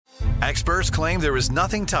Experts claim there is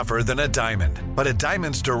nothing tougher than a diamond. But at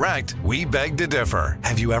Diamonds Direct, we beg to differ.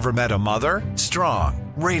 Have you ever met a mother?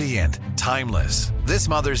 Strong, radiant, timeless. This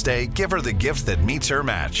Mother's Day, give her the gift that meets her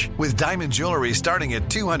match. With diamond jewelry starting at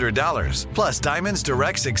 $200. Plus Diamonds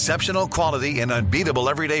Direct's exceptional quality and unbeatable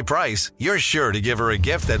everyday price, you're sure to give her a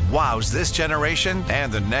gift that wows this generation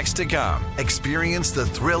and the next to come. Experience the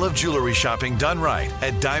thrill of jewelry shopping done right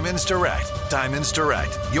at Diamonds Direct. Diamonds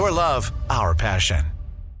Direct. Your love, our passion.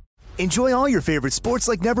 Enjoy all your favorite sports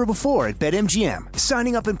like never before at BetMGM.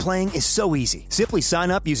 Signing up and playing is so easy. Simply sign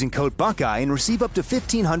up using code Buckeye and receive up to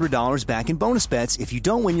 $1,500 back in bonus bets if you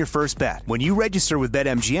don't win your first bet. When you register with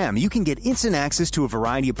BetMGM, you can get instant access to a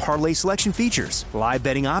variety of parlay selection features, live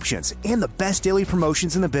betting options, and the best daily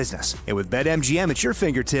promotions in the business. And with BetMGM at your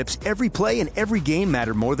fingertips, every play and every game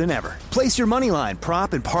matter more than ever. Place your moneyline,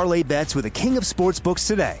 prop, and parlay bets with the king of sportsbooks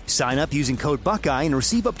today. Sign up using code Buckeye and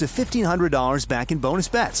receive up to $1,500 back in bonus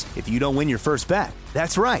bets if you don't win your first bet.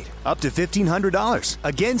 That's right, up to $1,500.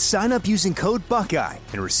 Again, sign up using code Buckeye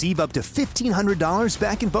and receive up to $1,500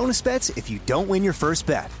 back in bonus bets if you don't win your first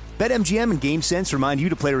bet. BetMGM and GameSense remind you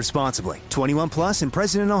to play responsibly. 21 plus and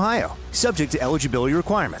present in Ohio. Subject to eligibility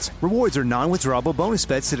requirements. Rewards are non-withdrawable bonus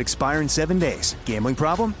bets that expire in 7 days. Gambling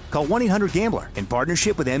problem? Call 1-800-GAMBLER in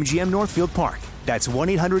partnership with MGM Northfield Park. That's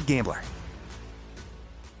 1-800-GAMBLER.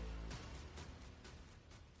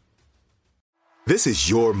 This is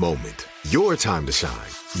your moment, your time to shine,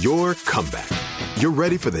 your comeback. You're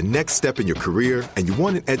ready for the next step in your career, and you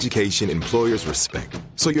want an education employers respect.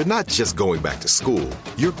 So you're not just going back to school,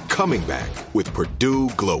 you're coming back with Purdue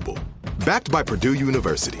Global. Backed by Purdue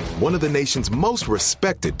University, one of the nation's most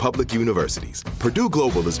respected public universities, Purdue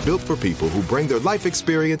Global is built for people who bring their life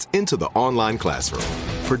experience into the online classroom.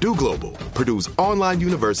 Purdue Global, Purdue's online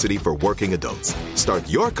university for working adults. Start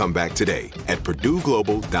your comeback today at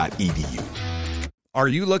purdueglobal.edu. Are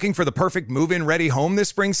you looking for the perfect move-in ready home this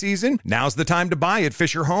spring season? Now's the time to buy at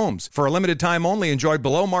Fisher Homes. For a limited time only, enjoy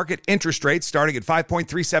below-market interest rates starting at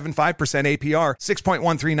 5.375% APR,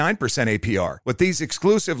 6.139% APR. With these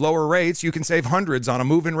exclusive lower rates, you can save hundreds on a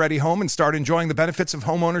move-in ready home and start enjoying the benefits of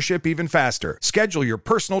home ownership even faster. Schedule your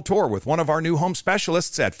personal tour with one of our new home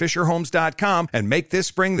specialists at FisherHomes.com and make this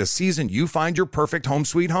spring the season you find your perfect home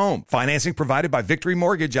sweet home. Financing provided by Victory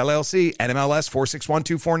Mortgage, LLC, NMLS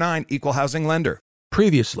 461249, Equal Housing Lender.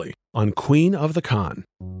 Previously on Queen of the Con.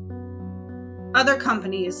 Other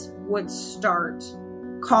companies would start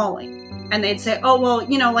calling and they'd say, oh, well,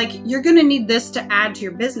 you know, like, you're going to need this to add to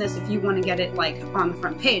your business if you want to get it, like, on the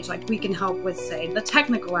front page. Like, we can help with, say, the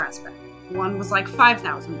technical aspect. One was like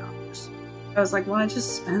 $5,000. I was like, well, I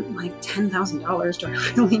just spent like $10,000. Do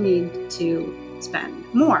I really need to spend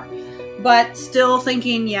more? But still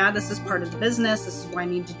thinking, yeah, this is part of the business. This is what I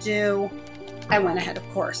need to do. I went ahead, of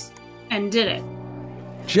course, and did it.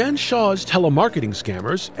 Jen Shaw's telemarketing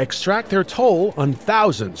scammers extract their toll on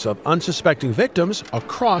thousands of unsuspecting victims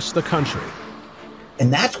across the country.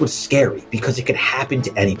 And that's what's scary, because it could happen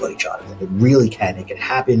to anybody, Jonathan. It really can. It can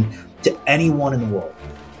happen to anyone in the world.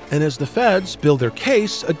 And as the feds build their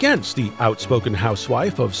case against the outspoken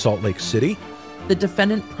housewife of Salt Lake City, the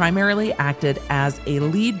defendant primarily acted as a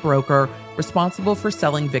lead broker responsible for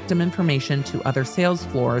selling victim information to other sales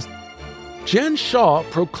floors. Jen Shaw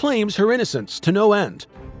proclaims her innocence to no end.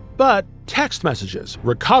 But text messages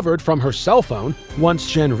recovered from her cell phone,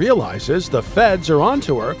 once Jen realizes the feds are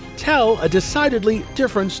onto her, tell a decidedly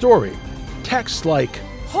different story. Texts like,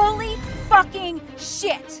 "Holy fucking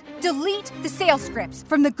shit! Delete the sales scripts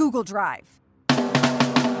from the Google Drive."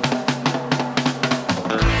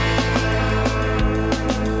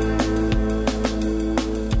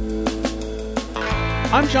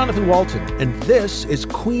 I'm Jonathan Walton, and this is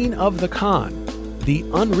Queen of the Con, The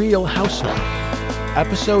Unreal Housewife.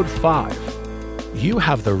 Episode 5. You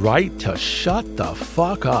have the right to shut the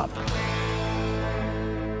fuck up.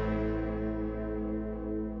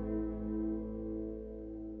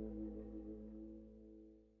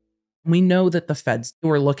 We know that the feds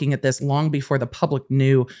were looking at this long before the public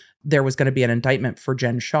knew there was going to be an indictment for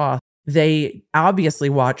Jen Shaw. They obviously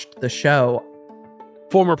watched the show.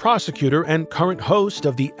 Former prosecutor and current host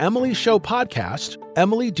of the Emily Show podcast,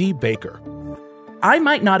 Emily D. Baker. I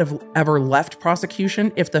might not have ever left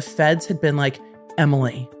prosecution if the feds had been like,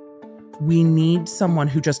 Emily, we need someone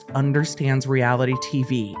who just understands reality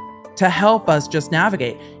TV to help us just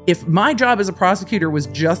navigate. If my job as a prosecutor was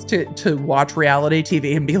just to watch reality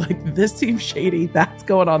TV and be like, this seems shady, that's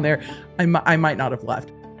going on there, I might not have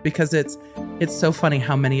left. Because it's so funny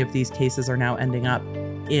how many of these cases are now ending up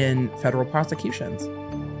in federal prosecutions.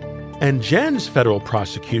 And Jen's federal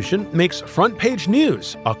prosecution makes front page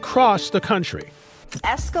news across the country.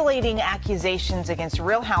 Escalating accusations against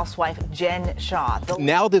Real Housewife Jen Shah.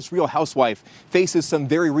 Now this Real Housewife faces some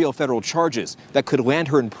very real federal charges that could land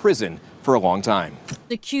her in prison for a long time.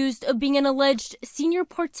 Accused of being an alleged senior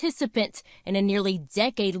participant in a nearly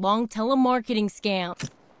decade-long telemarketing scam.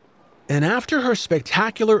 And after her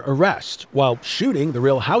spectacular arrest while shooting the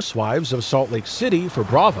Real Housewives of Salt Lake City for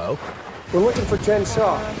Bravo, we're looking for Jen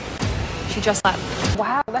Shah. She just left.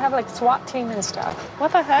 Wow, they have like SWAT team and stuff.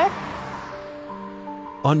 What the heck?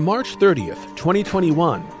 On March 30th,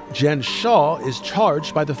 2021, Jen Shah is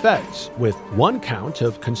charged by the feds with one count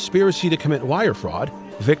of conspiracy to commit wire fraud,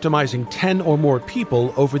 victimizing 10 or more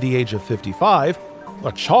people over the age of 55,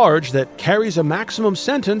 a charge that carries a maximum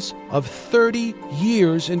sentence of 30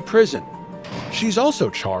 years in prison. She's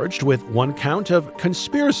also charged with one count of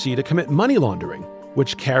conspiracy to commit money laundering,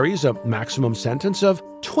 which carries a maximum sentence of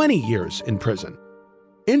 20 years in prison.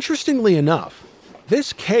 Interestingly enough,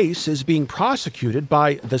 this case is being prosecuted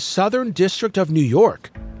by the Southern District of New York,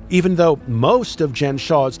 even though most of Jen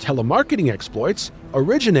Shah's telemarketing exploits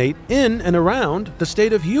originate in and around the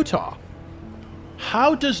state of Utah.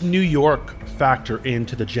 How does New York factor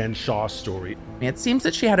into the Jen Shah story? It seems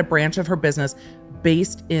that she had a branch of her business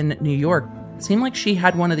based in New York. It seemed like she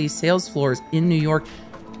had one of these sales floors in New York.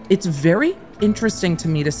 It's very interesting to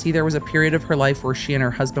me to see there was a period of her life where she and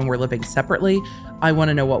her husband were living separately. I want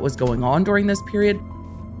to know what was going on during this period.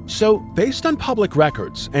 So, based on public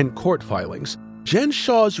records and court filings, Jen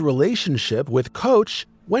Shah's relationship with Coach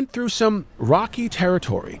went through some rocky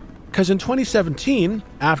territory. Because in 2017,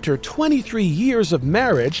 after 23 years of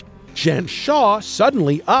marriage, Jen Shah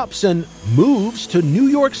suddenly ups and moves to New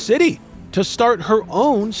York City to start her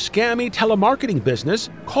own scammy telemarketing business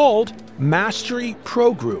called Mastery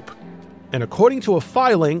Pro Group. And according to a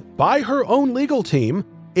filing by her own legal team,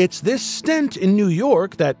 it's this stint in New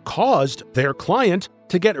York that caused their client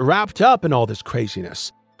to get wrapped up in all this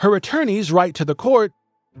craziness. Her attorneys write to the court,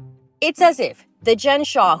 "It's as if the Jen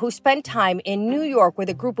Shah who spent time in New York with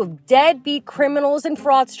a group of deadbeat criminals and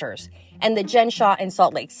fraudsters and the Jen Shah in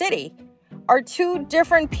Salt Lake City are two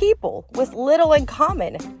different people with little in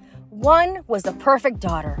common. One was the perfect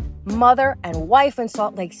daughter, mother, and wife in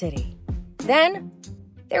Salt Lake City. Then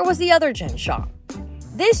there was the other Jen Shah.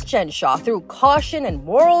 This Jen Shah threw caution and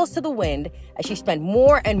morals to the wind as she spent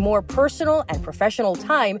more and more personal and professional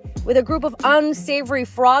time with a group of unsavory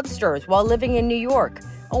fraudsters while living in New York,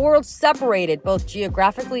 a world separated both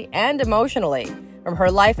geographically and emotionally from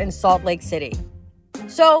her life in Salt Lake City.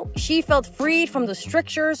 So she felt freed from the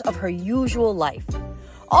strictures of her usual life.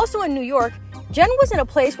 Also in New York, Jen was in a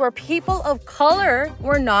place where people of color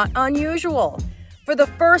were not unusual. For the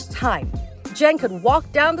first time, Jen could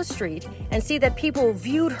walk down the street and see that people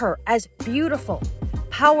viewed her as beautiful,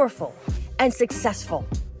 powerful, and successful.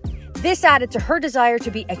 This added to her desire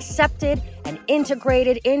to be accepted and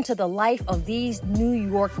integrated into the life of these New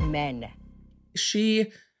York men.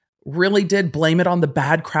 She really did blame it on the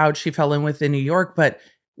bad crowd she fell in with in New York. But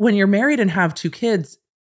when you're married and have two kids,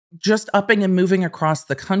 just upping and moving across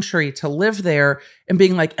the country to live there and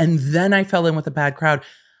being like, and then I fell in with a bad crowd.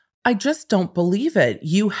 I just don't believe it.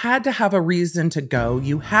 You had to have a reason to go.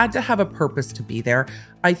 You had to have a purpose to be there.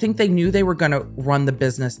 I think they knew they were going to run the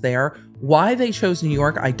business there. Why they chose New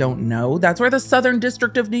York, I don't know. That's where the Southern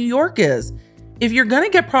District of New York is. If you're going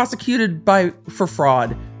to get prosecuted for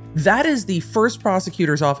fraud, that is the first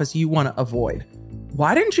prosecutor's office you want to avoid.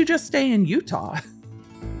 Why didn't you just stay in Utah?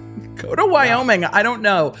 Go to Wyoming. I don't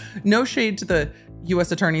know. No shade to the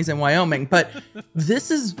U.S. attorneys in Wyoming, but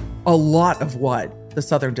this is a lot of what the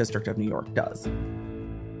Southern District of New York does.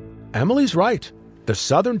 Emily's right. The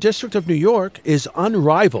Southern District of New York is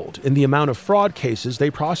unrivaled in the amount of fraud cases they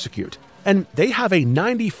prosecute, and they have a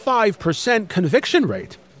 95% conviction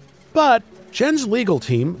rate. But Jen's legal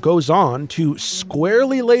team goes on to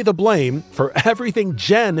squarely lay the blame for everything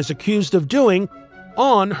Jen is accused of doing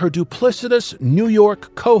on her duplicitous New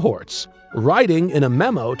York cohorts, writing in a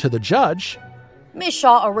memo to the judge, Ms.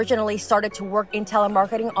 Shah originally started to work in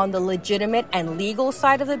telemarketing on the legitimate and legal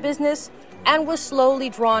side of the business and was slowly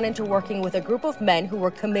drawn into working with a group of men who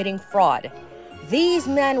were committing fraud. These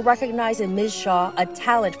men recognized in Ms. Shah a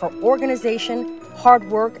talent for organization, hard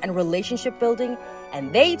work, and relationship building,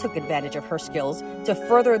 and they took advantage of her skills to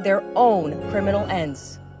further their own criminal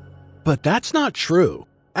ends. But that's not true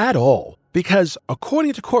at all, because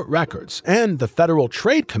according to court records and the Federal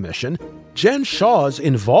Trade Commission, Jen Shah's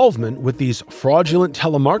involvement with these fraudulent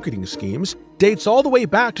telemarketing schemes dates all the way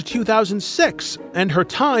back to 2006 and her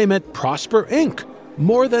time at Prosper Inc.,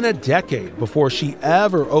 more than a decade before she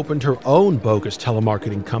ever opened her own bogus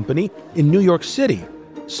telemarketing company in New York City.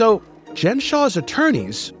 So Jen Shah's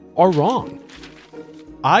attorneys are wrong.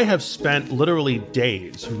 I have spent literally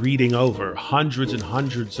days reading over hundreds and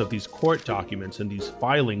hundreds of these court documents and these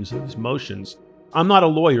filings and these motions. I'm not a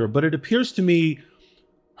lawyer, but it appears to me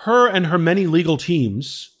her and her many legal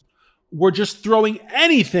teams were just throwing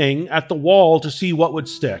anything at the wall to see what would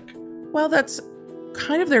stick. Well, that's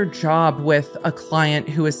kind of their job with a client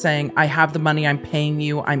who is saying, I have the money, I'm paying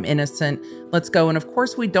you, I'm innocent, let's go. And of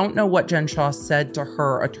course, we don't know what Jen Shah said to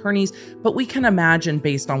her attorneys, but we can imagine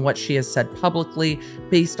based on what she has said publicly,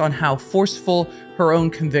 based on how forceful her own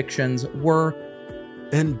convictions were.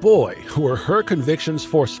 And boy, were her convictions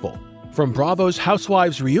forceful. From Bravo's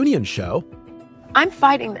Housewives reunion show, I'm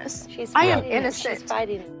fighting this. I am innocent. She's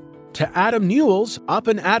fighting. To Adam Newell's Up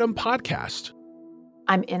and Adam podcast.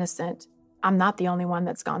 I'm innocent. I'm not the only one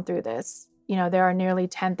that's gone through this. You know, there are nearly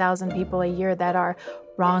 10,000 people a year that are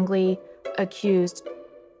wrongly accused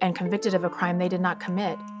and convicted of a crime they did not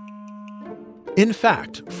commit. In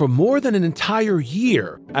fact, for more than an entire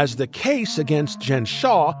year, as the case against Jen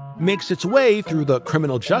Shah makes its way through the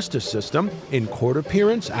criminal justice system, in court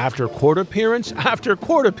appearance after court appearance after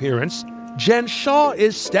court appearance, Jen Shah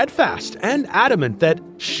is steadfast and adamant that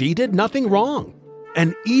she did nothing wrong,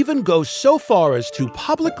 and even goes so far as to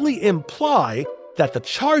publicly imply that the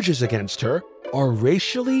charges against her are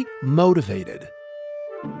racially motivated.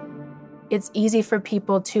 It's easy for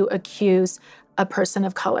people to accuse a person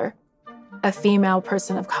of color, a female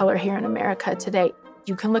person of color here in America today.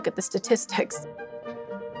 You can look at the statistics.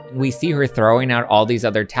 We see her throwing out all these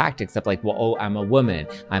other tactics of like, well, oh, I'm a woman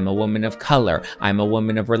of color, I'm a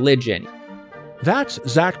woman of religion. That's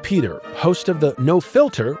Zach Peter, host of the No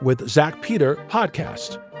Filter with Zach Peter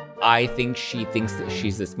podcast. I think she thinks that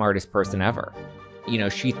she's the smartest person ever. You know,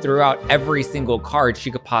 she threw out every single card she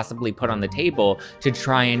could possibly put on the table to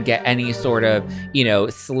try and get any sort of, you know,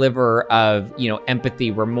 sliver of, you know, empathy,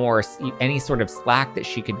 remorse, any sort of slack that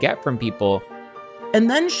she could get from people. And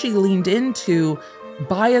then she leaned into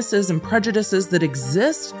biases and prejudices that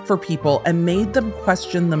exist for people and made them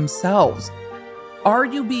question themselves. Are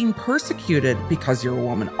you being persecuted because you're a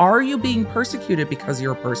woman? Are you being persecuted because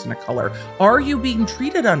you're a person of color? Are you being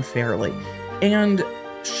treated unfairly? And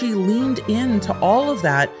she leaned into all of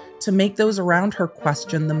that to make those around her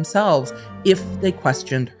question themselves if they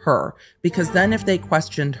questioned her. Because then if they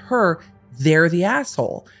questioned her, they're the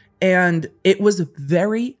asshole. And it was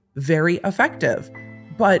very, very effective.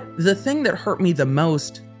 But the thing that hurt me the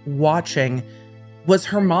most watching was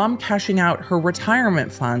her mom cashing out her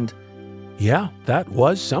retirement fund. Yeah, that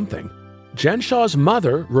was something. Jen Shah's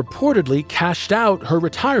mother reportedly cashed out her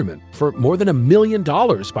retirement for more than $1 million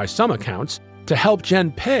by some accounts to help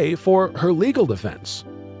Jen pay for her legal defense.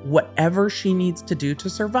 Whatever she needs to do to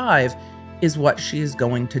survive is what she is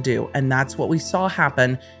going to do. And that's what we saw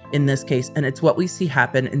happen in this case. And it's what we see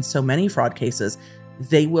happen in so many fraud cases.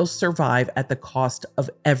 They will survive at the cost of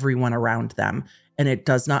everyone around them. And it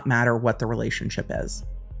does not matter what the relationship is.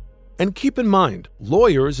 And keep in mind,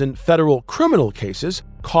 lawyers in federal criminal cases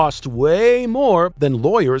cost way more than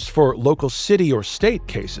lawyers for local city or state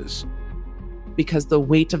cases. Because the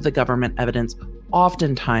weight of the government evidence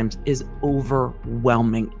oftentimes is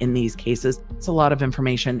overwhelming in these cases. It's a lot of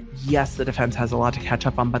information. Yes, the defense has a lot to catch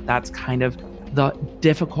up on, but that's kind of the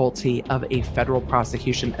difficulty of a federal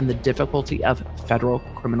prosecution and the difficulty of federal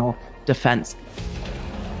criminal defense.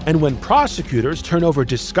 And when prosecutors turn over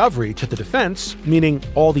discovery to the defense, meaning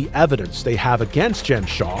all the evidence they have against Jen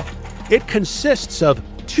Shah, it consists of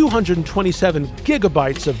 227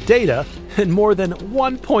 gigabytes of data and more than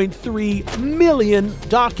 1.3 million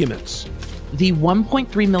documents. The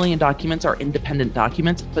 1.3 million documents are independent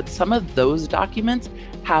documents, but some of those documents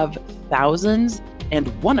have thousands, and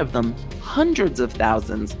one of them hundreds of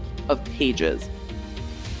thousands of pages.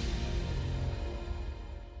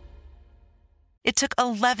 It took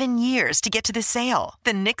 11 years to get to this sale.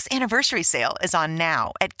 The Knix Anniversary Sale is on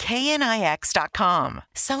now at knix.com.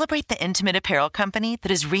 Celebrate the intimate apparel company that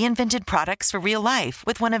has reinvented products for real life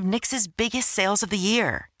with one of Knix's biggest sales of the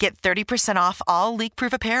year. Get 30% off all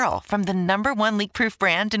leak-proof apparel from the #1 leak-proof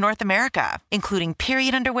brand in North America, including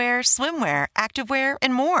period underwear, swimwear, activewear,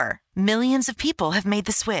 and more. Millions of people have made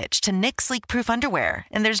the switch to Knix leak-proof underwear,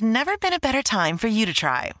 and there's never been a better time for you to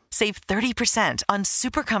try. Save 30% on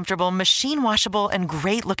super comfortable, machine-washable, and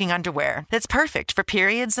great-looking underwear that's perfect for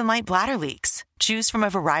periods and light bladder leaks. Choose from a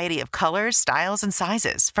variety of colors, styles, and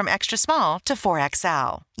sizes, from extra small to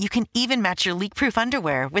 4XL. You can even match your leak-proof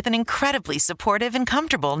underwear with an incredibly supportive and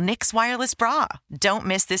comfortable Knix wireless bra. Don't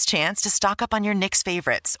miss this chance to stock up on your Knix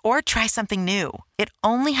favorites or try something new. It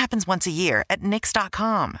only happens once a year at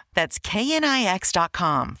Knix.com. That's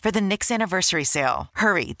knix.com for the Knix Anniversary Sale.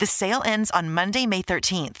 Hurry, the sale ends on Monday, May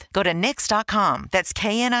 13th. Go to Knix.com. That's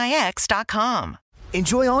knix.com.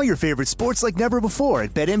 Enjoy all your favorite sports like never before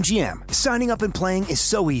at BetMGM. Signing up and playing is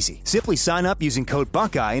so easy. Simply sign up using code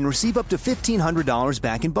Buckeye and receive up to $1,500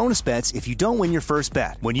 back in bonus bets if you don't win your first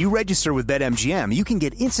bet. When you register with BetMGM, you can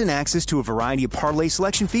get instant access to a variety of parlay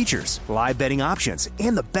selection features, live betting options,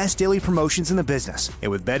 and the best daily promotions in the business.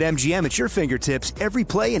 And with BetMGM at your fingertips, every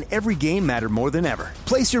play and every game matter more than ever.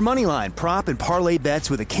 Place your moneyline, prop, and parlay bets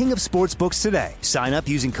with the king of sportsbooks today. Sign up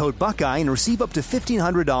using code Buckeye and receive up to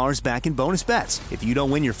 $1,500 back in bonus bets if you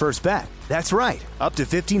don't win your first bet. That's right, up to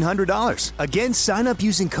 $1,500. Again, sign up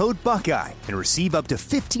using code Buckeye and receive up to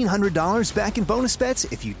 $1,500 back in bonus bets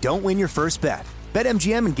if you don't win your first bet.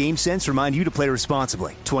 BetMGM and GameSense remind you to play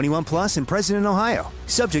responsibly. 21 plus and present in Ohio.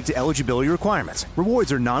 Subject to eligibility requirements.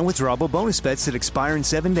 Rewards are non-withdrawable bonus bets that expire in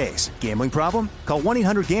 7 days. Gambling problem? Call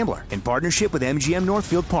 1-800-GAMBLER in partnership with MGM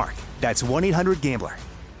Northfield Park. That's 1-800-GAMBLER.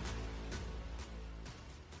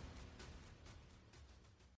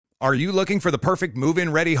 Are you looking for the perfect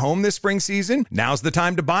move-in ready home this spring season? Now's the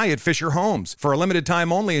time to buy at Fisher Homes. For a limited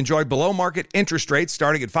time only, enjoy below-market interest rates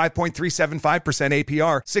starting at 5.375%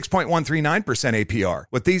 APR, 6.139% APR.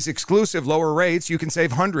 With these exclusive lower rates, you can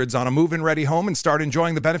save hundreds on a move-in ready home and start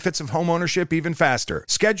enjoying the benefits of homeownership even faster.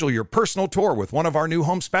 Schedule your personal tour with one of our new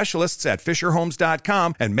home specialists at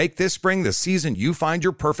FisherHomes.com and make this spring the season you find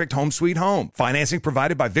your perfect home sweet home. Financing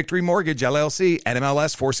provided by Victory Mortgage, LLC,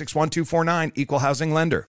 NMLS 461249, Equal Housing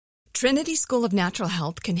Lender. Trinity School of Natural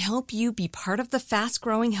Health can help you be part of the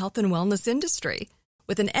fast-growing health and wellness industry.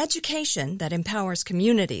 With an education that empowers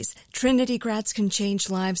communities, Trinity grads can change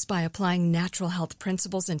lives by applying natural health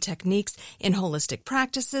principles and techniques in holistic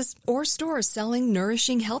practices or stores selling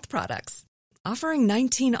nourishing health products. Offering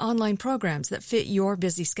 19 online programs that fit your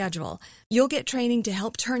busy schedule, you'll get training to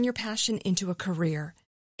help turn your passion into a career.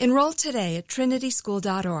 Enroll today at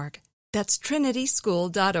trinityschool.org. That's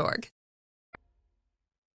trinityschool.org.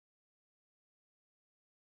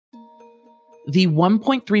 The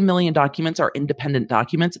 1.3 million documents are independent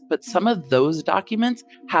documents, but some of those documents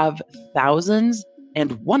have thousands,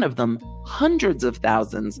 and one of them hundreds of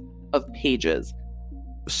thousands of pages.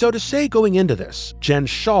 So to say going into this, Jen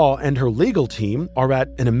Shah and her legal team are at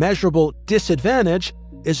an immeasurable disadvantage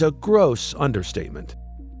is a gross understatement.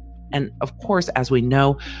 And of course, as we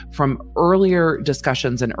know from earlier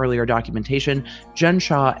discussions and earlier documentation, Jen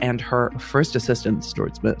Shah and her first assistant,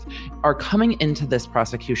 Stuart Smith, are coming into this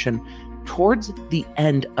prosecution towards the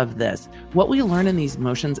end of this. What we learn in these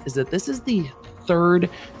motions is that this is the third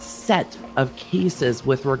set of cases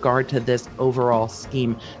with regard to this overall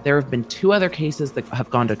scheme. There have been 2 other cases that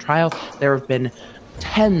have gone to trial. There have been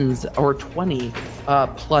tens or 20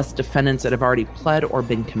 plus defendants that have already pled or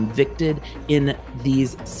been convicted in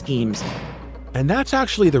these schemes. And that's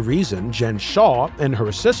actually the reason Jen Shah and her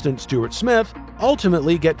assistant, Stuart Smith,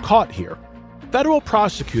 ultimately get caught here. Federal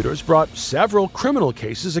prosecutors brought several criminal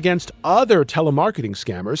cases against other telemarketing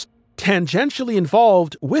scammers tangentially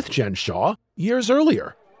involved with Jen Shah years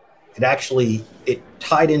earlier. It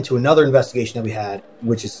tied into another investigation that we had,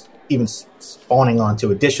 which is even spawning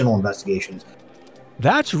onto additional investigations.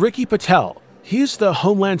 That's Ricky Patel. He's the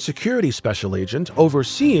Homeland Security Special Agent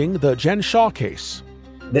overseeing the Jen Shah case.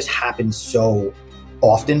 This happens so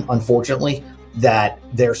often, unfortunately, that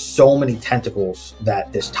there's so many tentacles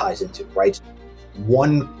that this ties into, right?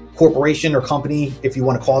 One corporation or company, if you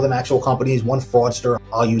want to call them actual companies, one fraudster,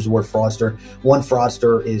 I'll use the word fraudster. One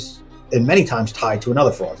fraudster is, and many times, tied to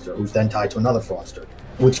another fraudster, who's then tied to another fraudster,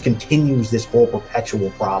 which continues this whole perpetual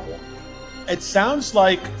problem. It sounds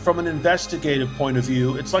like, from an investigative point of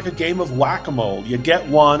view, it's like a game of whack-a-mole. You get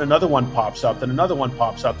one, another one pops up, then another one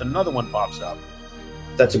pops up, then another one pops up.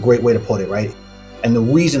 That's a great way to put it, right? And the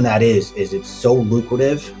reason that is it's so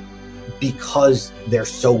lucrative because they're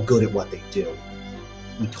so good at what they do.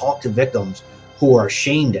 We talk to victims who are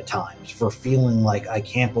ashamed at times for feeling like, I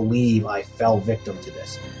can't believe I fell victim to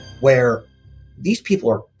this, where these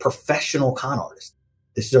people are professional con artists.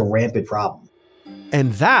 This is a rampant problem.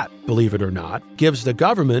 And that, believe it or not, gives the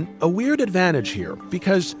government a weird advantage here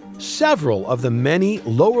because several of the many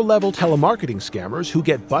lower-level telemarketing scammers who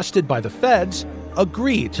get busted by the feds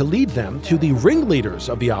agree to lead them to the ringleaders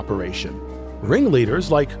of the operation.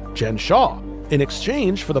 Ringleaders like Jen Shah, in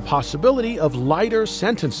exchange for the possibility of lighter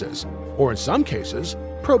sentences, or in some cases,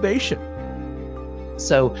 probation.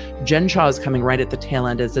 So Jen Shah is coming right at the tail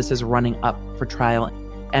end as this is running up for trial,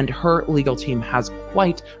 and her legal team has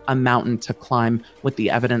quite a mountain to climb with the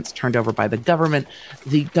evidence turned over by the government.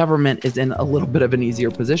 The government is in a little bit of an easier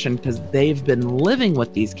position because they've been living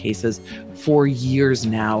with these cases for years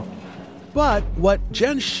now. But what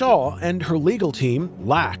Jen Shah and her legal team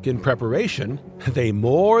lack in preparation, they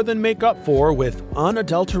more than make up for with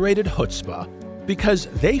unadulterated chutzpah. because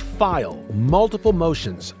they file multiple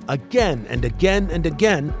motions again and again and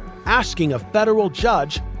again, asking a federal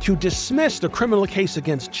judge to dismiss the criminal case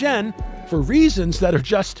against Jen for reasons that are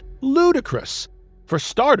just ludicrous. For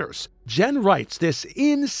starters, Jen writes this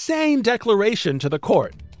insane declaration to the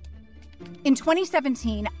court. In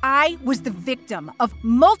 2017, I was the victim of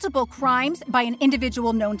multiple crimes by an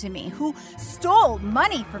individual known to me who stole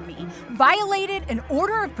money from me, violated an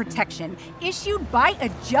order of protection issued by a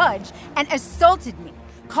judge, and assaulted me,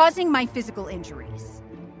 causing my physical injuries.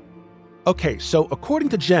 Okay, so according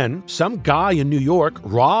to Jen, some guy in New York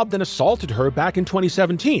robbed and assaulted her back in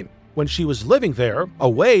 2017 when she was living there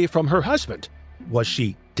away from her husband. Was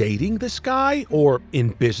she dating this guy or in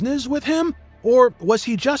business with him? Or was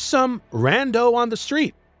he just some rando on the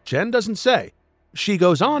street? Jen doesn't say. She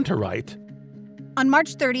goes on to write, On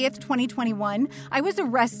March 30th, 2021, I was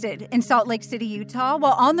arrested in Salt Lake City, Utah,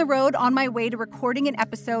 while on the road on my way to recording an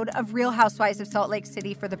episode of Real Housewives of Salt Lake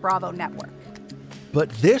City for the Bravo network. But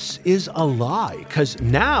this is a lie, because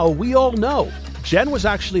now we all know Jen was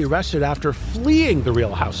actually arrested after fleeing the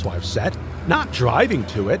Real Housewives set, not driving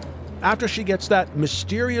to it, after she gets that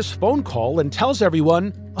mysterious phone call and tells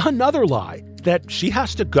everyone another lie, that she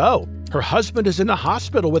has to go. Her husband is in the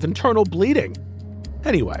hospital with internal bleeding.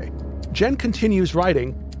 Anyway, Jen continues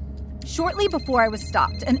writing, Shortly before I was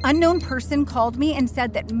stopped, an unknown person called me and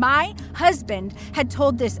said that my husband had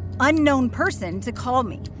told this unknown person to call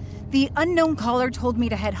me. The unknown caller told me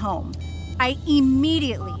to head home. I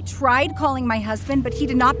immediately tried calling my husband, but he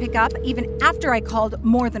did not pick up even after I called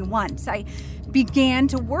more than once. I began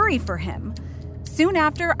to worry for him. Soon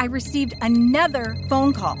after, I received another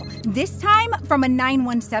phone call, this time from a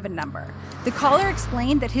 917 number. The caller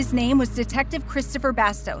explained that his name was Detective Christopher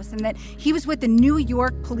Bastos and that he was with the New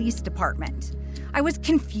York Police Department. I was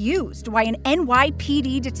confused why an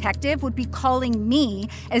NYPD detective would be calling me,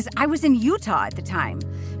 as I was in Utah at the time.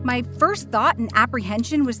 My first thought and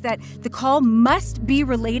apprehension was that the call must be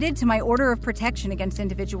related to my order of protection against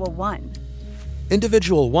Individual 1.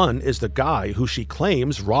 Individual 1 is the guy who she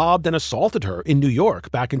claims robbed and assaulted her in New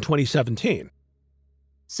York back in 2017.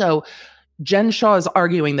 So Jen Shah is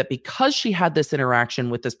arguing that because she had this interaction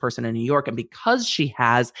with this person in New York and because she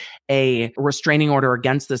has a restraining order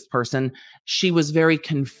against this person, she was very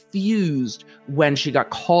confused when she got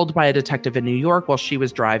called by a detective in New York while she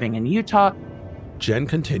was driving in Utah. Jen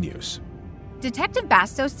continues. Detective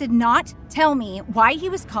Bastos did not tell me why he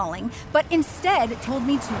was calling, but instead told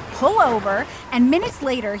me to pull over, and minutes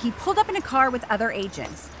later, he pulled up in a car with other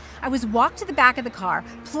agents. I was walked to the back of the car,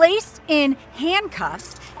 placed in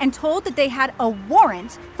handcuffs, and told that they had a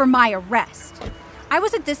warrant for my arrest. I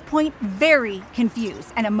was at this point very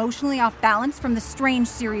confused and emotionally off balance from the strange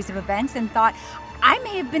series of events and thought I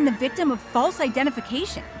may have been the victim of false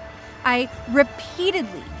identification. I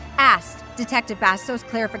repeatedly asked Detective Bastos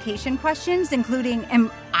clarification questions, including,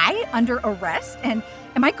 am I under arrest and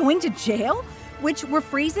am I going to jail? Which were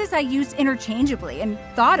phrases I used interchangeably and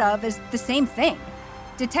thought of as the same thing.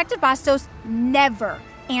 Detective Bastos never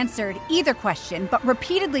answered either question, but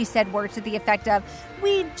repeatedly said words to the effect of,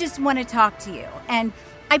 we just want to talk to you, and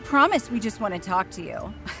I promise we just want to talk to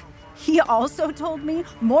you. He also told me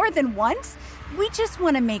more than once, we just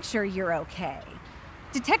want to make sure you're okay.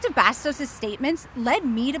 Detective Bastos' statements led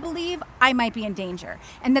me to believe I might be in danger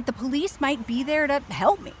and that the police might be there to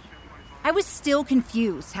help me. I was still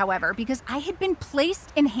confused, however, because I had been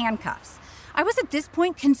placed in handcuffs. I was at this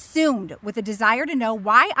point consumed with a desire to know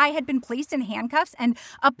why I had been placed in handcuffs and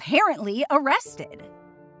apparently arrested.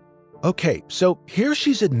 Okay, so here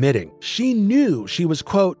she's admitting she knew she was,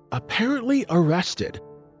 quote, apparently arrested,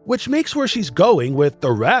 which makes where she's going with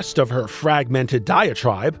the rest of her fragmented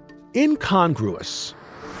diatribe incongruous.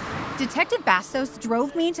 Detective Bastos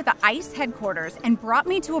drove me to the ICE headquarters and brought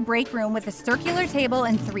me to a break room with a circular table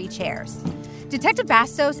and 3 chairs. Detective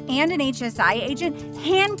Bastos and an HSI agent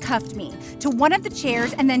handcuffed me to one of the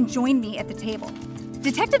chairs and then joined me at the table.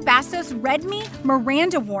 Detective Bastos read me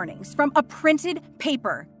Miranda warnings from a printed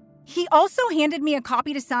paper. He also handed me a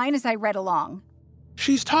copy to sign as I read along.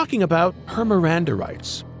 She's talking about her Miranda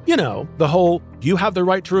rights. You know, the whole, you have the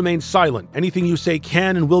right to remain silent. Anything you say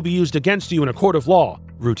can and will be used against you in a court of law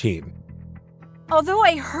routine. Although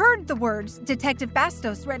I heard the words Detective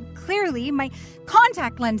Bastos read clearly, my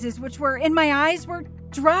contact lenses, which were in my eyes, were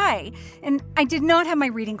dry. And I did not have my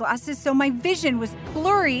reading glasses, so my vision was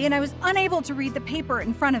blurry and I was unable to read the paper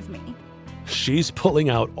in front of me. She's pulling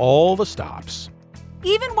out all the stops.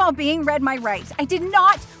 Even while being read my rights, I did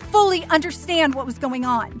not fully understand what was going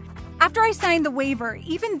on. After I signed the waiver,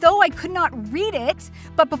 even though I could not read it,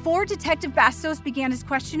 but before Detective Bastos began his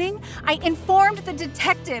questioning, I informed the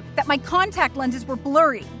detective that my contact lenses were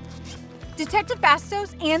blurry. Detective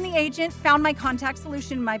Bastos and the agent found my contact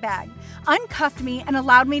solution in my bag, uncuffed me, and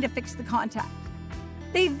allowed me to fix the contact.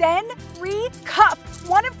 They then re-cuffed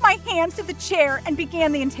one of my hands to the chair and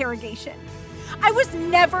began the interrogation. I was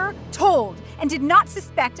never told and did not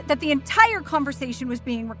suspect that the entire conversation was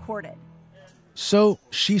being recorded. So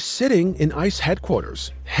she's sitting in ICE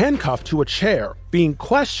headquarters, handcuffed to a chair, being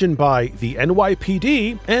questioned by the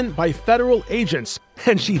NYPD and by federal agents,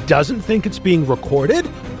 and she doesn't think it's being recorded?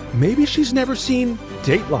 Maybe she's never seen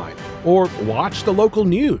Dateline, or watched the local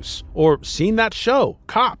news, or seen that show,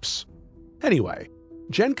 Cops. Anyway,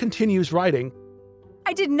 Jen continues writing,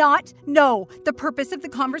 I did not know the purpose of the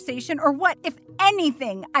conversation or what, if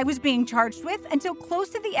anything, I was being charged with until close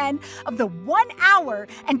to the end of the 1 hour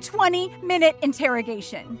and 20-minute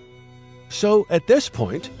interrogation. So at this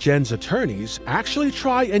point, Jen's attorneys actually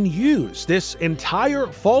try and use this entire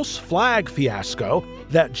false flag fiasco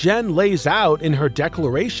that Jen lays out in her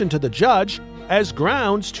declaration to the judge as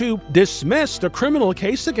grounds to dismiss the criminal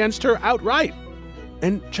case against her outright.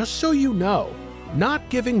 And just so you know, not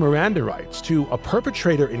giving Miranda rights to a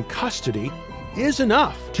perpetrator in custody is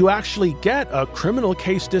enough to actually get a criminal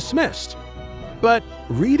case dismissed. But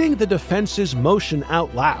reading the defense's motion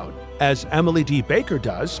out loud, as Emily D. Baker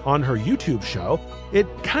does on her YouTube show, it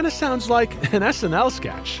kind of sounds like an SNL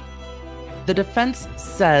sketch. The defense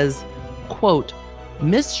says, quote,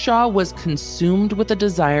 Ms. Shaw was consumed with a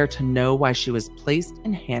desire to know why she was placed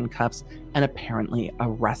in handcuffs and apparently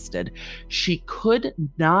arrested. She could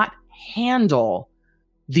not handle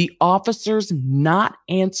the officers not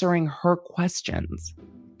answering her questions.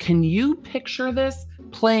 Can you picture this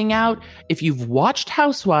playing out? If you've watched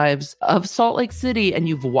Housewives of Salt Lake City and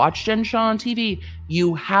you've watched Jen Shaw on TV,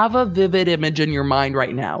 you have a vivid image in your mind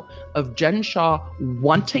right now of Jen Shaw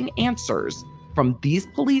wanting answers from these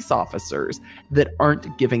police officers that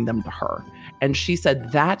aren't giving them to her. And she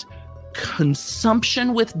said that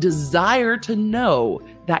consumption with desire to know,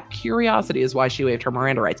 that curiosity is why she waived her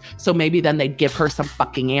Miranda rights. So maybe then they'd give her some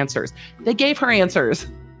fucking answers. They gave her answers.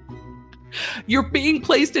 You're being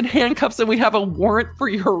placed in handcuffs and we have a warrant for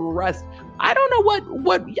your arrest. I don't know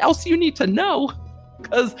what else you need to know,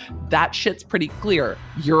 because that shit's pretty clear.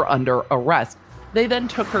 You're under arrest. They then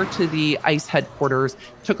took her to the ICE headquarters,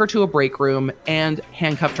 took her to a break room, and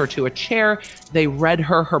handcuffed her to a chair. They read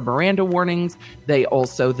her Miranda warnings. They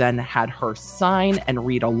also then had her sign and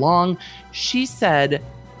read along. She said,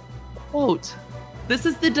 quote, this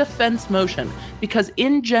is the defense motion, because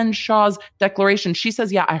in Jen Shaw's declaration, she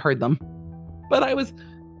says, yeah, I heard them. But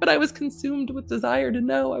I was consumed with desire to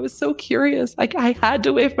know. I was so curious. I had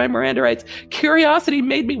to waive my Miranda rights. Curiosity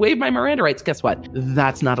made me waive my Miranda rights. Guess what?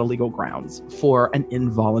 That's not a legal grounds for an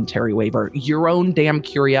involuntary waiver. Your own damn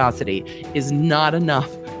curiosity is not enough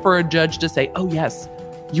for a judge to say, oh yes,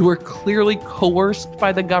 you were clearly coerced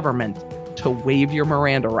by the government to waive your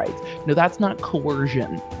Miranda rights. No, that's not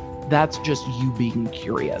coercion. That's just you being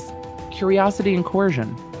curious. Curiosity and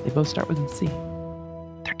coercion, they both start with a C.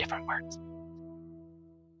 They're different words.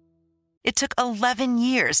 It took 11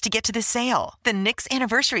 years to get to this sale. The Knix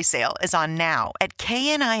Anniversary Sale is on now at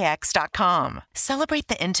knix.com. Celebrate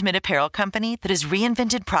the intimate apparel company that has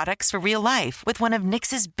reinvented products for real life with one of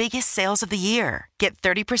Knix's biggest sales of the year. Get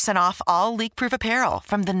 30% off all leak-proof apparel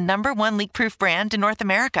from the #1 leak-proof brand in North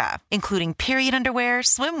America, including period underwear,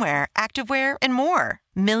 swimwear, activewear, and more.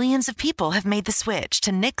 Millions of people have made the switch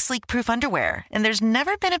to Knix leak-proof underwear, and there's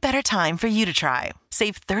never been a better time for you to try.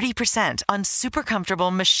 Save 30% on super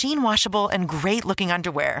comfortable, machine-washable, and great-looking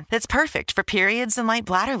underwear that's perfect for periods and light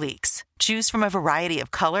bladder leaks. Choose from a variety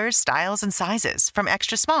of colors, styles, and sizes, from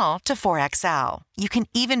extra small to 4XL. You can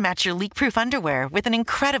even match your leak-proof underwear with an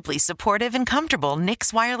incredibly supportive and comfortable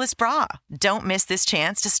Knix wireless bra. Don't miss this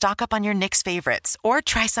chance to stock up on your Knix favorites or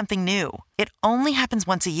try something new. It only happens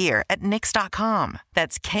once a year at Knix.com.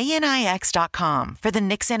 That's KNIX.com for the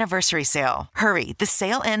Knix Anniversary Sale. Hurry, the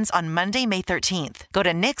sale ends on Monday, May 13th. Go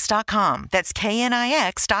to Knix.com. That's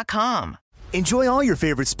KNIX.com. Enjoy all your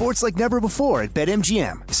favorite sports like never before at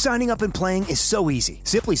BetMGM. Signing up and playing is so easy.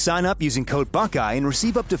 Simply sign up using code Buckeye and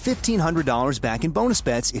receive up to $1,500 back in bonus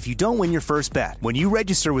bets if you don't win your first bet. When you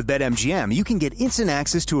register with BetMGM, you can get instant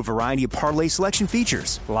access to a variety of parlay selection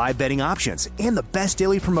features, live betting options, and the best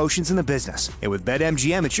daily promotions in the business. And with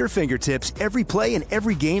BetMGM at your fingertips, every play and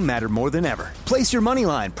every game matter more than ever. Place your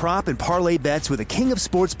moneyline, prop, and parlay bets with the king of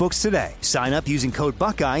sportsbooks today. Sign up using code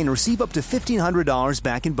Buckeye and receive up to $1,500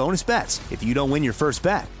 back in bonus bets if you don't win your first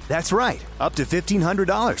bet. That's right, up to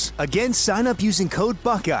 $1,500. Again, sign up using code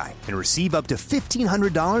Buckeye and receive up to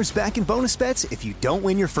 $1,500 back in bonus bets if you don't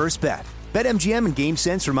win your first bet. BetMGM and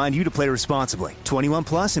GameSense remind you to play responsibly. 21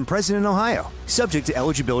 plus and present in Ohio. Subject to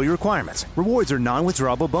eligibility requirements. Rewards are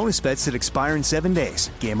non-withdrawable bonus bets that expire in 7 days.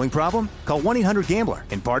 Gambling problem? Call 1-800-GAMBLER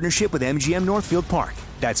in partnership with MGM Northfield Park.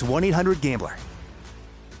 That's 1-800-GAMBLER.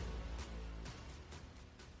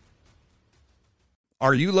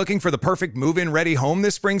 Are you looking for the perfect move-in ready home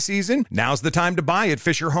this spring season? Now's the time to buy at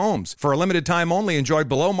Fisher Homes. For a limited time only, enjoy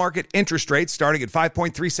below-market interest rates starting at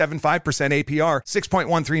 5.375% APR,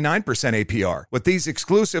 6.139% APR. With these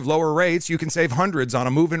exclusive lower rates, you can save hundreds on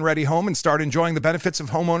a move-in ready home and start enjoying the benefits of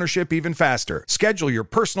homeownership even faster. Schedule your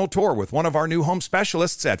personal tour with one of our new home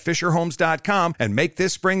specialists at FisherHomes.com and make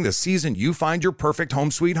this spring the season you find your perfect home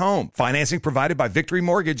sweet home. Financing provided by Victory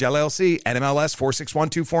Mortgage, LLC, NMLS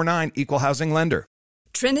 461249, Equal Housing Lender.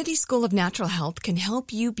 Trinity School of Natural Health can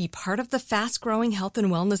help you be part of the fast-growing health and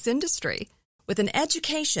wellness industry. With an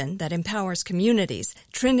education that empowers communities,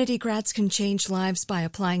 Trinity grads can change lives by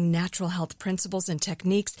applying natural health principles and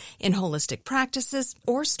techniques in holistic practices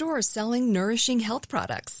or stores selling nourishing health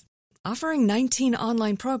products. Offering 19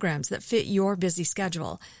 online programs that fit your busy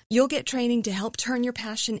schedule, you'll get training to help turn your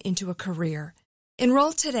passion into a career.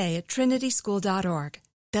 Enroll today at trinityschool.org.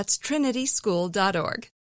 That's trinityschool.org.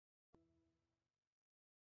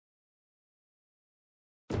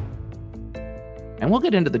 And we'll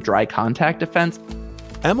get into the dry contact defense.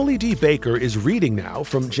 Emily D. Baker is reading now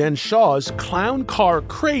from Jen Shaw's Clown Car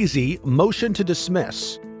Crazy motion to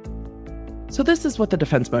dismiss. So this is what the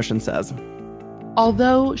defense motion says.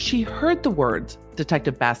 Although she heard the words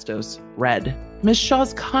Detective Bastos read, Ms.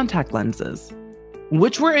 Shaw's contact lenses,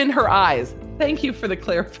 which were in her eyes. Thank you for the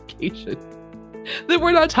clarification that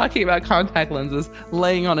we're not talking about contact lenses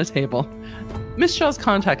laying on a table. Ms. Shaw's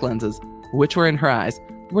contact lenses, which were in her eyes,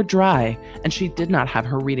 were dry, and she did not have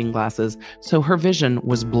her reading glasses, so her vision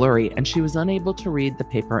was blurry and she was unable to read the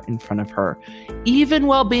paper in front of her. Even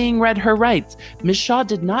while being read her rights, Ms. Shaw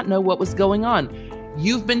did not know what was going on.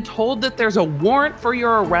 You've been told that there's a warrant for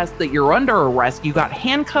your arrest, that you're under arrest. You got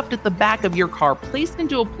handcuffed at the back of your car, placed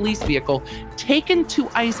into a police vehicle, taken to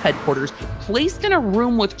ICE headquarters, placed in a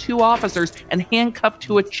room with 2 officers, and handcuffed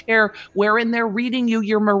to a chair wherein they're reading you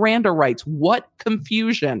your Miranda rights. What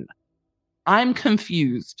confusion? I'm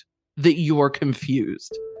confused that you're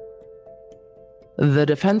confused. The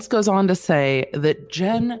defense goes on to say that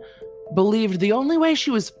Jen believed the only way she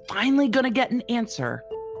was finally going to get an answer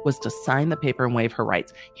was to sign the paper and waive her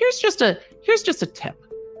rights. Here's just a tip.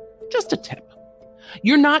 Just a tip.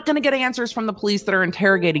 You're not going to get answers from the police that are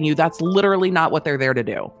interrogating you. That's literally not what they're there to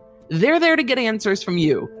do. They're there to get answers from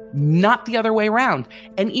you, not the other way around.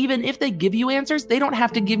 And even if they give you answers, they don't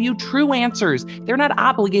have to give you true answers. They're not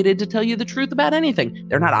obligated to tell you the truth about anything.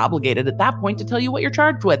 They're not obligated at that point to tell you what you're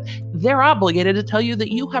charged with. They're obligated to tell you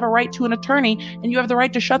that you have a right to an attorney and you have the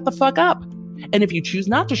right to shut the fuck up. And if you choose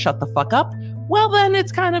not to shut the fuck up, well, then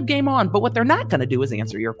it's kind of game on. But what they're not going to do is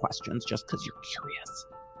answer your questions just because you're curious.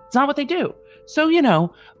 It's not what they do. So,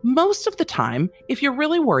 most of the time, if you're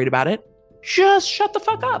really worried about it, just shut the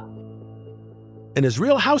fuck up. And as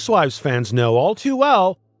Real Housewives fans know all too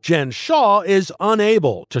well, Jen Shaw is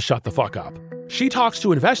unable to shut the fuck up. She talks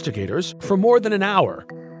to investigators for more than an hour.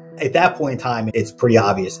 At that point in time, it's pretty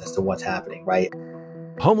obvious as to what's happening, right?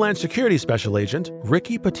 Homeland Security Special Agent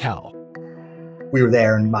Ricky Patel. We were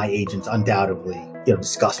there, and my agents undoubtedly,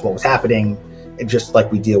 discussed what was happening. And just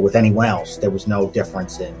like we deal with anyone else, there was no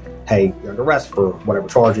difference in, hey, you're under arrest for whatever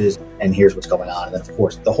charges, and here's what's going on. And then, of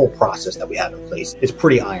course, the whole process that we have in place is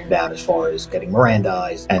pretty ironed out as far as getting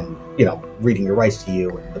Mirandized and, reading your rights to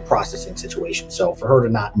you and the processing situation. So for her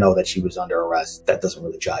to not know that she was under arrest, that doesn't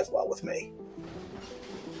really jive well with me.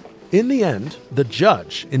 In the end, the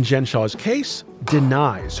judge in Jen Shaw's case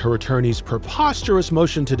denies her attorney's preposterous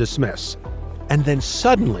motion to dismiss. And then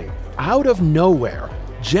suddenly, out of nowhere,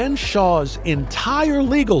 Jen Shaw's entire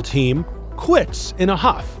legal team quits in a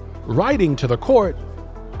huff, writing to the court,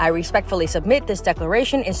 I respectfully submit this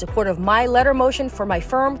declaration in support of my letter motion for my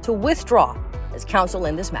firm to withdraw as counsel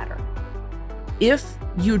in this matter. If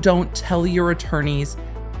you don't tell your attorneys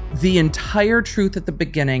the entire truth at the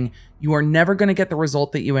beginning, you are never going to get the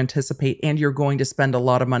result that you anticipate, and you're going to spend a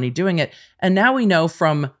lot of money doing it. And now we know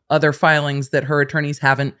from other filings that her attorneys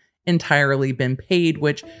haven't entirely been paid,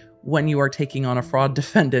 which when you are taking on a fraud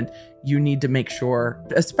defendant, you need to make sure,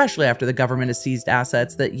 especially after the government has seized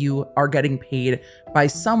assets, that you are getting paid by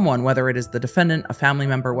someone, whether it is the defendant, a family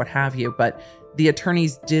member, what have you. But the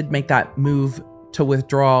attorneys did make that move to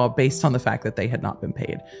withdraw based on the fact that they had not been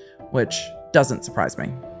paid, which doesn't surprise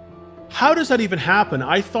me. How does that even happen?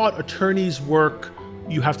 I thought attorneys work,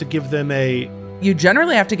 you have to give them You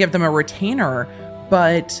generally have to give them a retainer,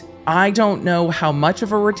 but I don't know how much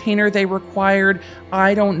of a retainer they required.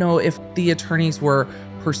 I don't know if the attorneys were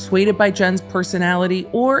persuaded by Jen's personality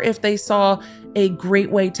or if they saw a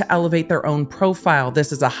great way to elevate their own profile.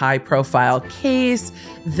 This is a high profile case.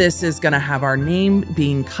 This is going to have our name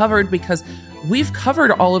being covered because we've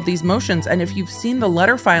covered all of these motions. And if you've seen the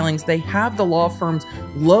letter filings, they have the law firm's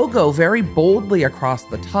logo very boldly across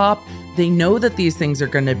the top. They know that these things are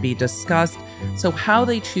going to be discussed. So how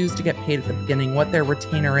they choose to get paid at the beginning, what their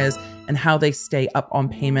retainer is, and how they stay up on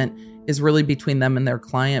payment is really between them and their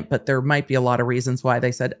client. But there might be a lot of reasons why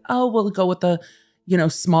they said, oh, we'll go with the,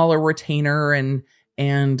 smaller retainer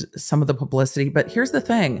and some of the publicity. But here's the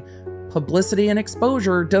thing. Publicity and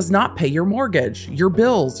exposure does not pay your mortgage, your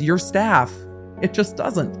bills, your staff. It just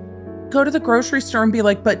doesn't. Go to the grocery store and be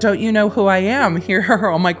like, but don't you know who I am? Here are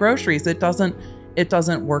all my groceries. It doesn't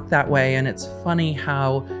work that way. And it's funny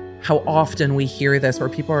how often we hear this where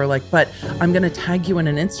people are like, but I'm going to tag you in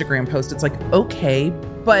an Instagram post. It's like, okay,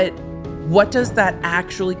 but what does that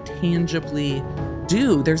actually tangibly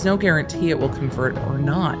do? There's no guarantee it will convert or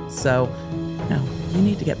not. So, no, you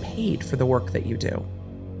need to get paid for the work that you do.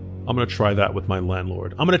 I'm going to try that with my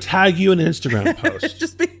landlord. I'm going to tag you in an Instagram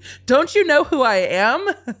post. Don't you know who I am?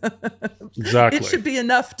 Exactly. It should be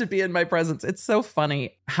enough to be in my presence. It's so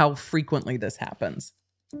funny how frequently this happens.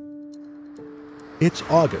 It's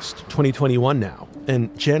August 2021 now,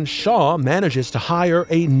 and Jen Shah manages to hire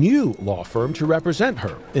a new law firm to represent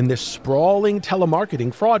her in this sprawling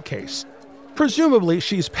telemarketing fraud case. Presumably,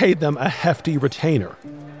 she's paid them a hefty retainer.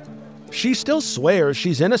 She still swears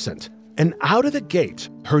she's innocent, and out of the gate,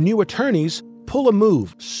 her new attorneys pull a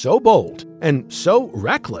move so bold and so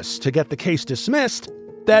reckless to get the case dismissed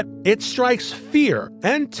that it strikes fear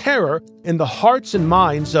and terror in the hearts and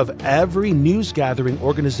minds of every news-gathering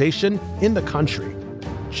organization in the country.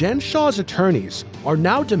 Jen Shah's attorneys are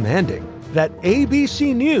now demanding that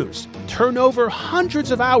ABC News turn over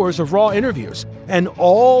hundreds of hours of raw interviews and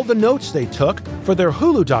all the notes they took for their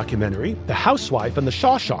Hulu documentary, The Housewife and the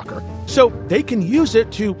Shah Shocker, so they can use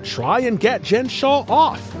it to try and get Jen Shah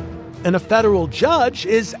off. And a federal judge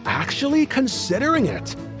is actually considering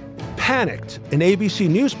it. Panicked, an ABC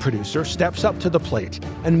News producer steps up to the plate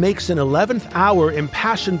and makes an 11th hour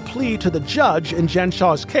impassioned plea to the judge in Jen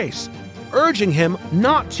Shah's case, urging him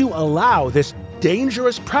not to allow this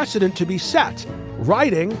dangerous precedent to be set,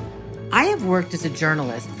 writing, I have worked as a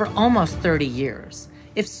journalist for almost 30 years.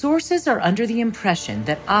 If sources are under the impression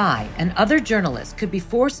that I and other journalists could be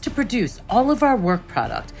forced to produce all of our work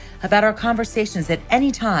product about our conversations at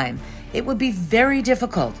any time, it would be very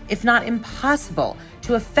difficult, if not impossible,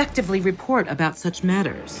 to effectively report about such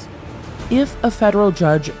matters. If a federal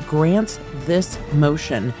judge grants this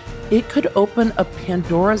motion, it could open a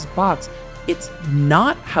Pandora's box. It's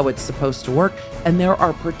not how it's supposed to work, and there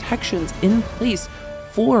are protections in place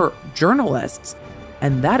for journalists.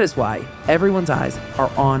 And that is why everyone's eyes are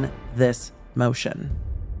on this motion.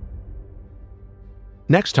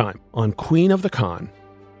 Next time on Queen of the Con.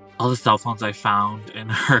 All the cell phones I found in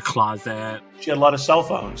her closet. She had a lot of cell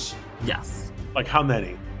phones. Yes. Like how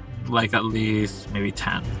many? Like at least maybe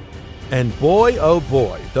 10. And boy, oh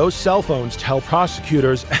boy, those cell phones tell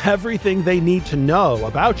prosecutors everything they need to know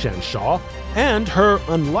about Jen Shah and her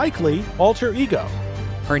unlikely alter ego.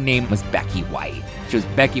 Her name was Becky White. She was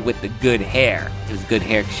Becky with the good hair. It was good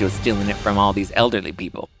hair because she was stealing it from all these elderly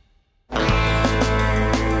people.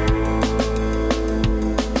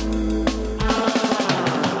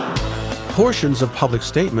 Portions of public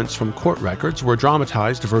statements from court records were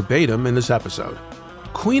dramatized verbatim in this episode.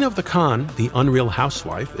 Queen of the Con, The Unreal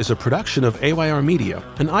Housewife, is a production of AYR Media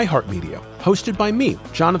and iHeartMedia, hosted by me,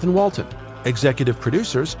 Jonathan Walton. Executive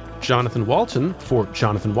producers, Jonathan Walton for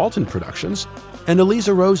Jonathan Walton Productions, and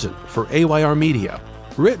Eliza Rosen for AYR Media.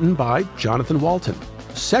 Written by Jonathan Walton.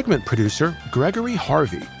 Segment producer, Gregory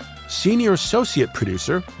Harvey. Senior Associate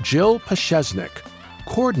Producer, Jill Pashesnik.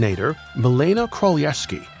 Coordinator, Milena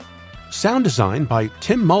Krolieski. Sound design by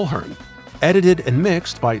Tim Mulhern. Edited and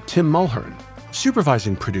mixed by Tim Mulhern.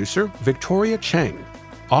 Supervising producer, Victoria Cheng.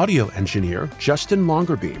 Audio engineer, Justin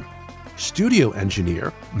Longerbeam. Studio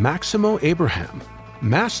engineer, Maximo Abraham.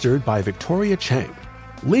 Mastered by Victoria Cheng.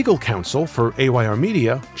 Legal counsel for AYR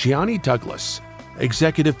Media, Gianni Douglas.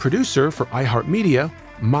 Executive producer for iHeartMedia,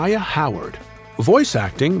 Maya Howard. Voice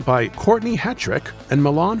acting by Courtney Hetrick and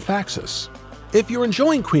Milan Faxis. If you're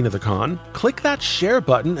enjoying Queen of the Con, click that share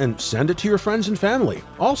button and send it to your friends and family.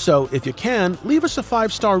 Also, if you can, leave us a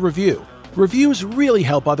 5-star review. Reviews really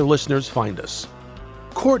help other listeners find us.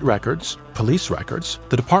 Court records, police records,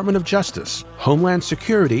 the Department of Justice, Homeland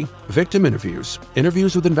Security, victim interviews,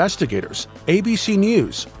 interviews with investigators, ABC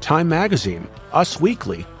News, Time Magazine, Us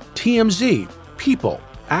Weekly, TMZ, People,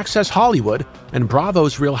 Access Hollywood and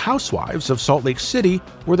Bravo's Real Housewives of Salt Lake City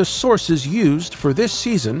were the sources used for this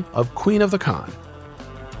season of Queen of the Con.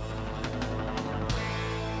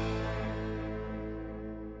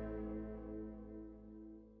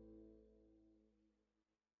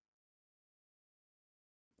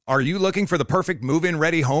 Are you looking for the perfect move-in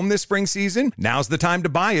ready home this spring season? Now's the time to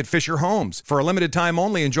buy at Fisher Homes. For a limited time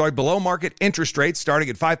only, enjoy below-market interest rates starting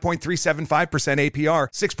at 5.375% APR,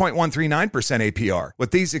 6.139% APR.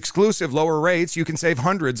 With these exclusive lower rates, you can save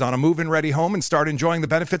hundreds on a move-in ready home and start enjoying the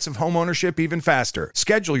benefits of homeownership even faster.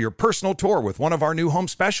 Schedule your personal tour with one of our new home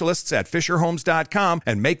specialists at FisherHomes.com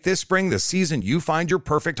and make this spring the season you find your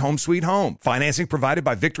perfect home sweet home. Financing provided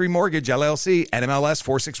by Victory Mortgage, LLC, NMLS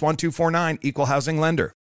 461249, Equal Housing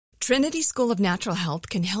Lender. Trinity School of Natural Health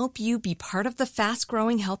can help you be part of the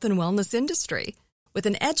fast-growing health and wellness industry. With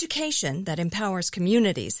an education that empowers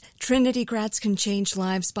communities, Trinity grads can change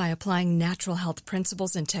lives by applying natural health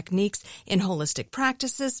principles and techniques in holistic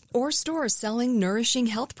practices or stores selling nourishing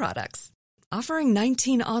health products. Offering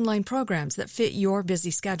 19 online programs that fit your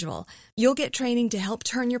busy schedule, you'll get training to help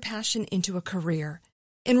turn your passion into a career.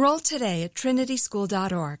 Enroll today at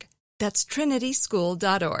trinityschool.org. That's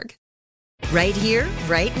trinityschool.org. Right here,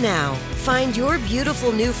 right now. Find your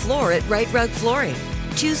beautiful new floor at Right Rug Flooring.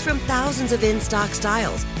 Choose from thousands of in-stock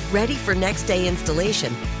styles, ready for next day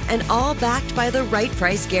installation, and all backed by the right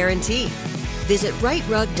price guarantee. Visit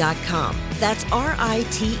rightrug.com. That's RITERUG.com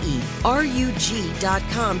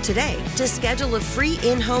today to schedule a free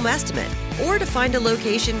in-home estimate or to find a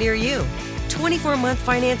location near you. 24-month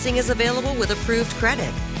financing is available with approved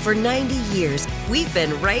credit. For 90 years, we've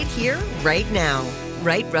been right here, right now.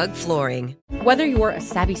 Right Rug Flooring. Whether you're a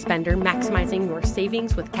savvy spender maximizing your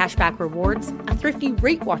savings with cashback rewards, a thrifty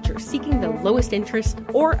rate watcher seeking the lowest interest,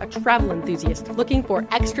 or a travel enthusiast looking for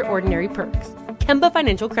extraordinary perks, Kemba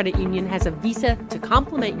Financial Credit Union has a visa to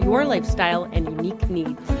complement your lifestyle and unique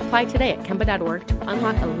needs. Apply today at Kemba.org to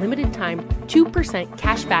unlock a limited time 2%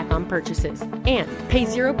 cash back on purchases and pay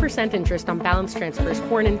 0% interest on balance transfers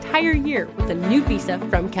for an entire year with a new visa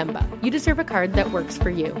from Kemba. You deserve a card that works for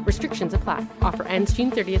you. Restrictions apply. Offer ends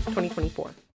June 30th, 2024.